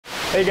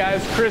Hey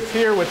guys, Chris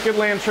here with Good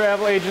Land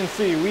Travel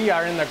Agency. We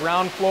are in the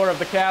ground floor of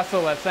the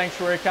castle at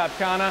Sanctuary Cap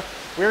Cana.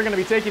 We're going to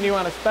be taking you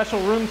on a special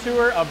room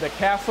tour of the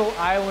Castle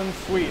Island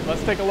Suite.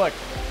 Let's take a look.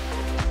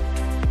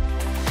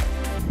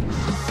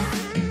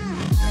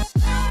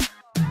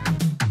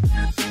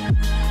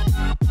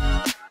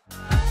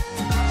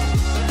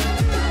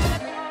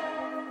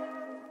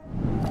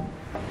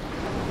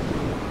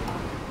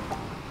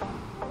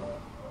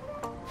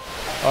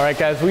 All right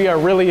guys, we are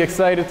really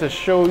excited to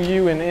show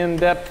you an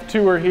in-depth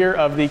tour here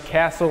of the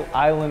Castle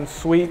Island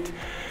Suite.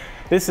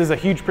 This is a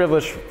huge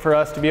privilege for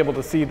us to be able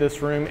to see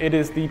this room. It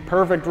is the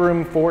perfect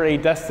room for a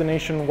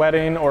destination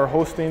wedding or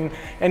hosting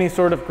any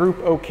sort of group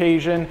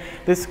occasion.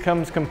 This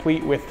comes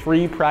complete with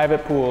 3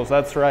 private pools.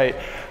 That's right.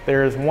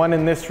 There's one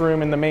in this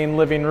room in the main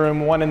living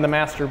room, one in the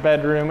master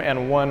bedroom,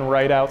 and one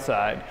right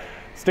outside.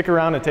 Stick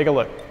around and take a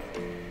look.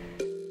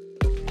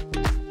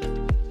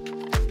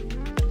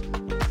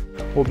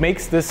 What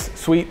makes this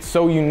suite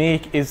so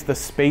unique is the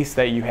space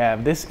that you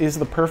have. This is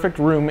the perfect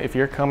room if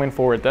you're coming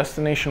for a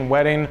destination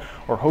wedding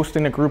or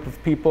hosting a group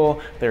of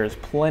people. There's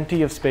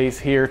plenty of space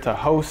here to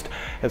host,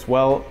 as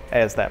well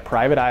as that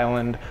private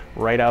island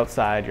right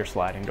outside your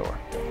sliding door.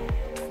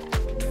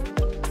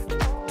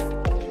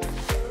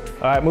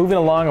 All right, moving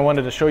along, I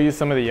wanted to show you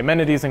some of the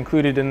amenities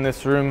included in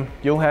this room.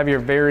 You'll have your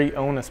very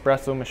own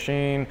espresso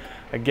machine.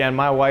 Again,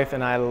 my wife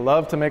and I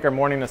love to make our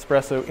morning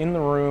espresso in the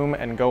room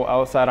and go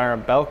outside on our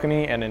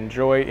balcony and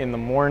enjoy in the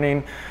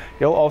morning.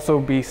 You'll also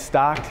be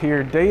stocked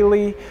here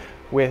daily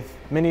with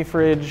mini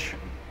fridge.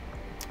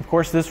 Of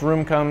course, this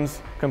room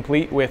comes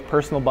complete with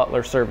personal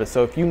butler service.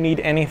 So if you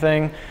need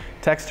anything,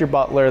 text your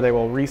butler. They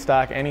will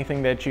restock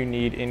anything that you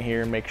need in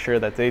here and make sure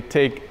that they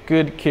take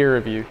good care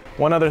of you.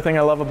 One other thing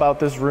I love about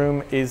this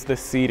room is the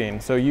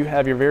seating. So you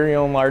have your very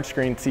own large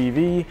screen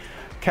TV,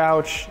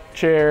 couch,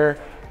 chair,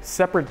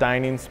 separate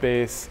dining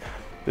space.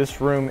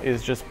 This room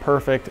is just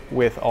perfect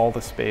with all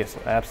the space.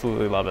 I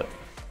absolutely love it.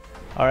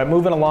 All right,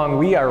 moving along,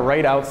 we are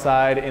right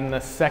outside in the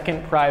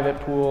second private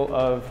pool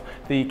of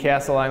the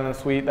Castle Island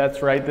Suite.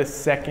 That's right, the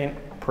second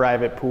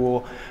private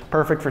pool.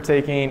 Perfect for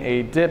taking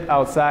a dip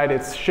outside.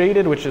 It's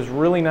shaded, which is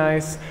really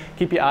nice.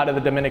 Keep you out of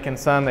the Dominican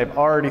sun. They've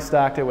already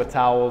stocked it with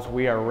towels.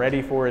 We are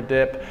ready for a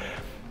dip.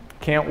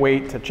 Can't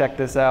wait to check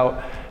this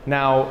out.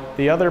 Now,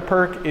 the other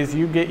perk is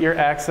you get your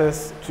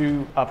access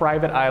to a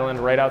private island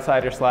right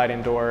outside your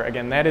sliding door.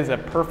 Again, that is a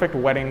perfect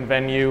wedding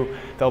venue.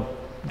 They'll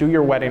do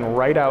your wedding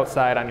right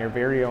outside on your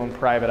very own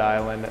private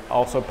island.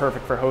 Also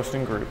perfect for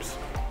hosting groups.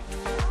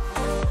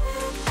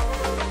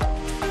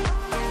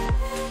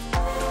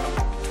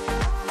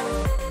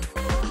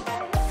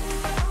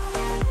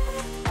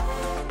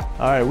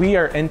 All right, we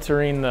are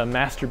entering the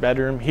master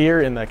bedroom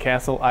here in the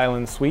Castle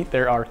Island Suite.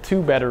 There are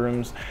 2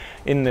 bedrooms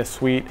in this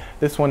suite.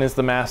 This one is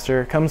the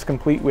master. Comes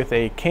complete with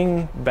a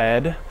king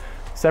bed,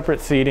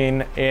 separate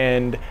seating,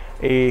 and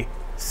a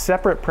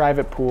separate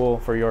private pool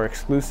for your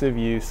exclusive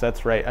use.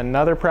 That's right,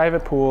 another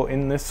private pool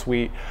in this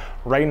suite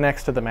right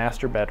next to the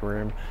master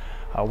bedroom.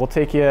 We'll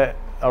take you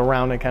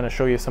around and kind of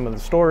show you some of the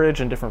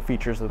storage and different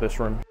features of this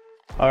room.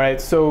 All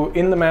right, so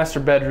in the master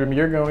bedroom,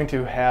 you're going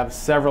to have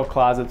several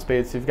closet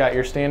space. You've got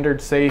your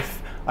standard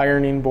safe,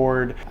 ironing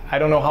board. I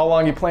don't know how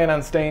long you plan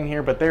on staying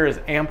here, but there is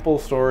ample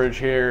storage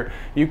here.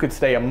 You could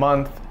stay a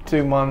month,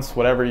 2 months,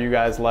 whatever you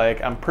guys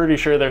like. I'm pretty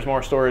sure there's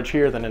more storage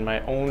here than in my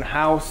own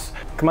house.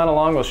 Come on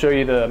along, we'll show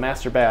you the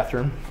master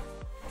bathroom.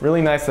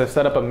 Really nice. I've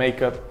set up a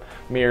makeup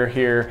mirror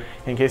here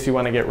in case you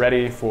want to get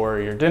ready for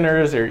your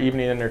dinners, your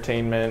evening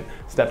entertainment,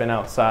 stepping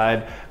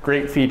outside.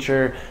 Great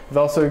feature. We've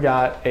also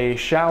got a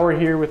shower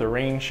here with a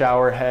rain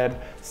shower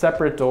head,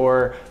 separate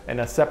door, and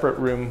a separate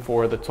room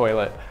for the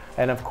toilet.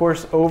 And of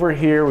course, over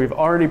here, we've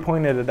already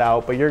pointed it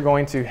out, but you're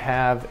going to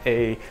have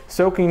a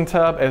soaking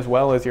tub as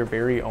well as your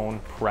very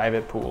own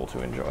private pool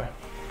to enjoy.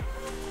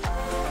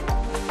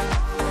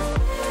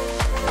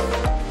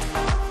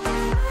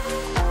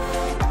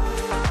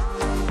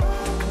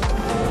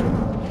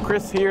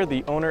 Chris here,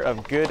 the owner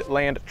of Good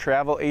Land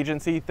Travel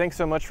Agency. Thanks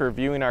so much for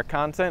viewing our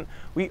content.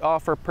 We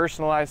offer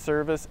personalized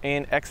service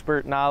and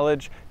expert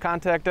knowledge.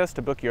 Contact us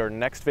to book your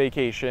next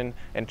vacation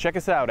and check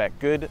us out at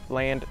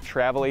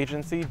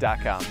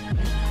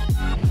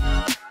goodlandtravelagency.com.